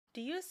Do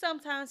you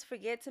sometimes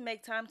forget to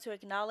make time to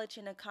acknowledge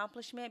an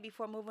accomplishment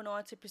before moving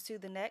on to pursue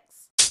the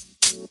next?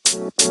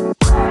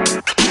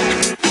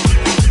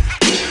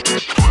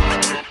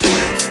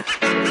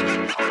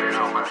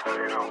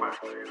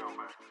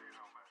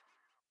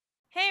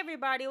 Hey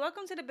everybody,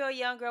 welcome to the Build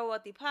Young Grow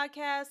Wealthy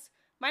podcast.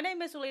 My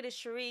name is Walida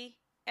Cherie,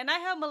 and I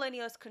help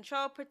millennials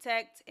control,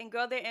 protect, and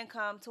grow their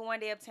income to one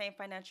day obtain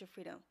financial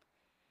freedom.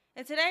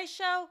 In today's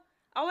show,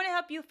 I want to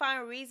help you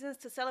find reasons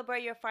to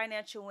celebrate your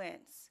financial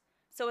wins.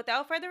 So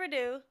without further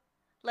ado,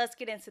 let's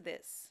get into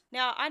this.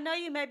 Now, I know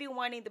you may be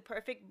wanting the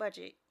perfect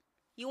budget.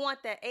 You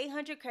want that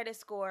 800 credit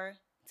score,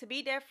 to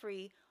be debt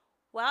free,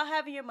 while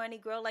having your money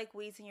grow like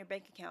weeds in your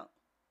bank account.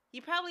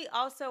 You probably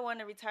also want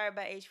to retire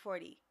by age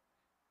 40.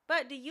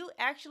 But do you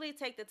actually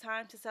take the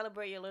time to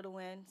celebrate your little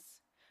wins?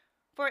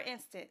 For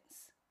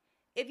instance,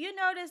 if you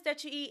notice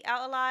that you eat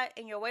out a lot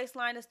and your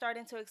waistline is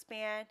starting to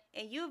expand,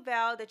 and you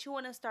vow that you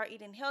want to start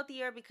eating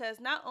healthier because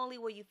not only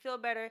will you feel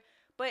better,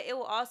 but it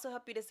will also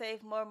help you to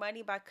save more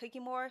money by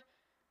cooking more,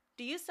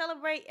 do you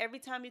celebrate every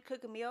time you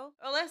cook a meal?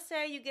 Or let's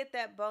say you get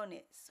that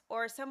bonus,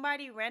 or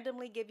somebody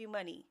randomly give you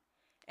money,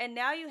 and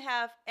now you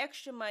have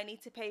extra money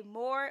to pay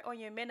more on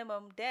your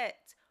minimum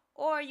debt,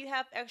 or you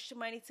have extra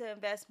money to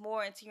invest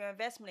more into your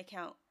investment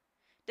account.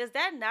 Does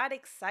that not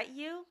excite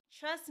you?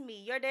 Trust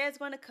me, your day is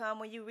going to come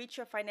when you reach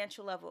your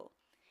financial level,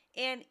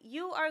 and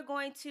you are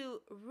going to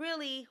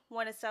really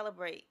want to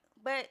celebrate.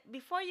 But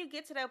before you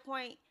get to that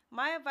point,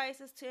 my advice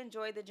is to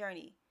enjoy the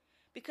journey,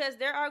 because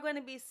there are going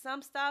to be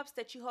some stops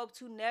that you hope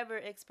to never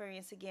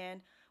experience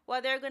again, while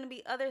there are going to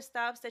be other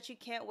stops that you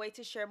can't wait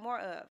to share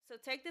more of. So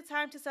take the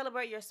time to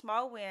celebrate your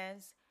small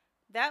wins.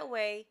 That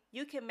way,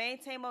 you can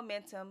maintain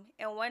momentum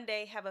and one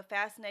day have a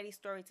fascinating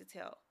story to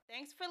tell.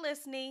 Thanks for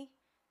listening.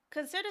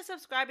 Consider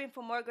subscribing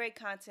for more great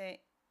content.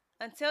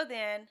 Until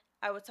then,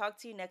 I will talk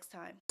to you next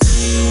time.